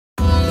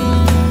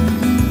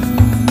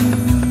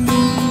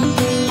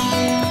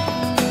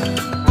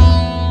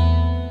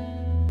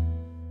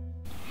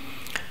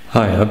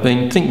Hi, I've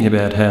been thinking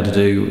about how to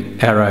do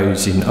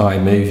arrows in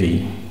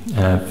iMovie.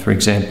 For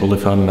example,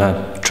 if I'm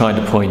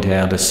trying to point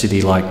out a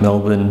city like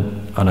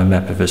Melbourne on a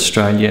map of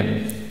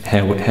Australia,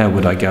 how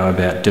would I go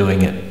about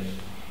doing it?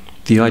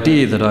 The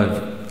idea that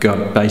I've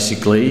got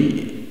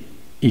basically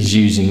is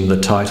using the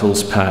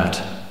titles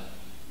part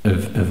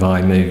of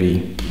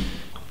iMovie.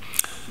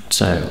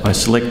 So I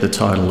select the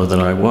title that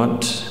I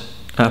want,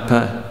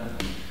 upper,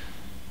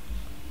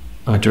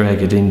 I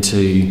drag it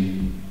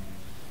into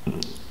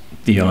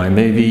the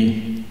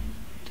iMovie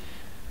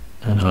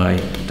and I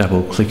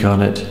double click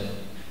on it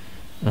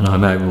and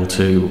I'm able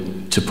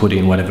to put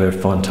in whatever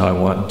font I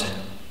want,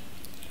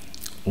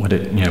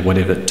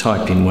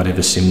 type in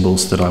whatever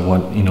symbols that I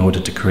want in order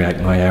to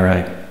create my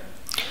arrow.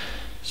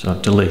 So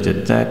I've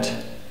deleted that,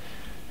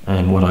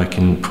 and what I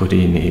can put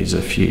in is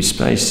a few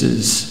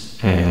spaces,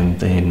 and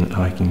then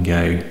I can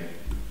go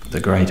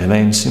the greater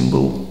than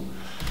symbol,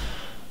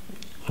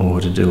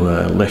 or to do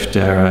a left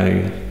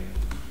arrow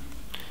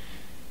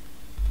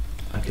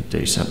I could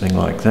do something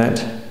like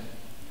that,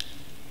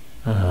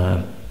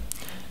 and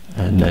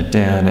a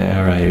down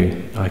arrow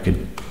I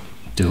could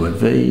do a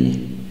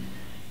V,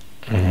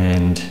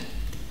 and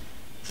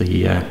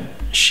the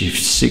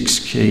Shift 6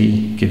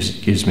 key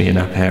gives me an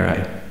up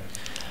arrow,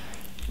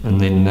 and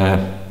then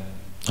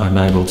I'm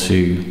able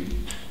to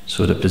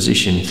sort of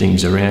position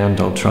things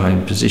around. I'll try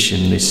and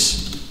position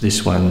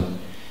this one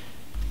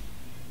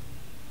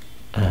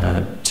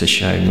to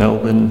show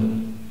Melbourne.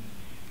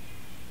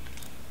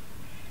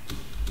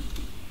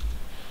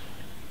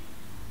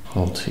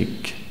 I'll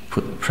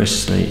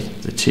press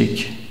the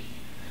tick.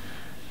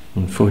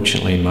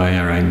 Unfortunately, my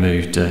arrow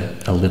moved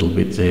a little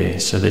bit there,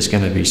 so there's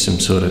going to be some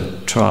sort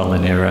of trial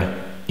and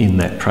error in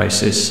that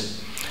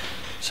process.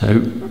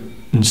 So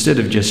instead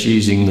of just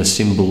using the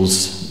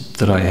symbols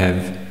that I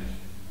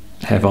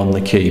have on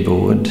the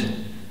keyboard,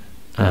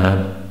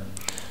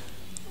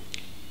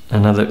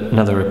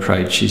 another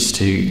approach is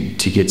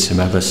to get some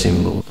other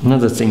symbol.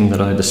 Another thing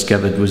that I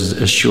discovered was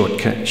a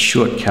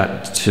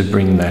shortcut to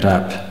bring that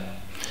up.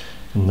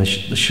 And the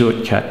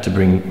shortcut to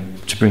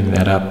bring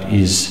that up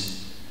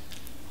is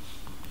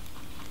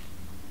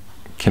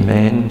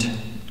Command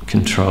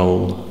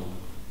Control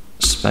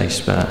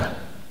Spacebar.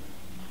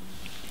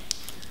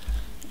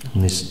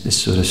 And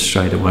this sort of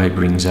straight away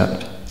brings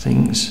up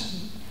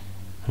things.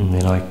 And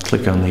then I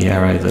click on the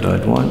arrow that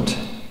I'd want,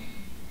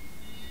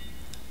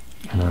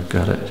 and I've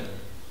got it.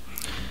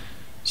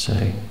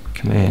 So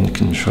Command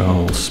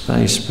Control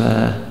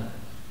Spacebar.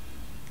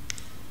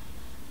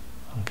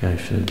 I'll go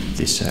for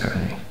this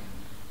arrow.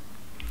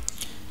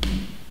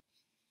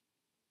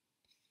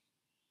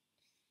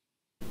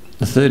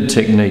 The third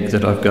technique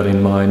that I've got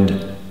in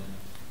mind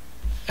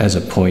as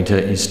a pointer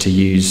is to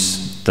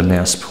use the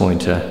mouse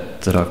pointer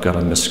that I've got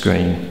on the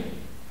screen.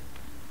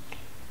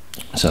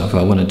 So if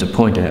I wanted to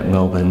point out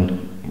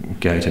Melbourne,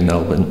 go to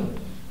Melbourne.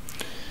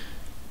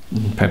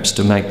 Perhaps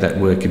to make that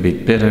work a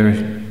bit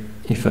better,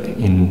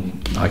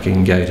 I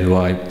can go to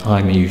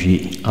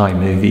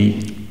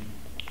iMovie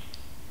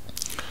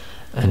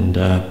and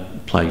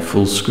play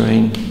full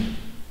screen.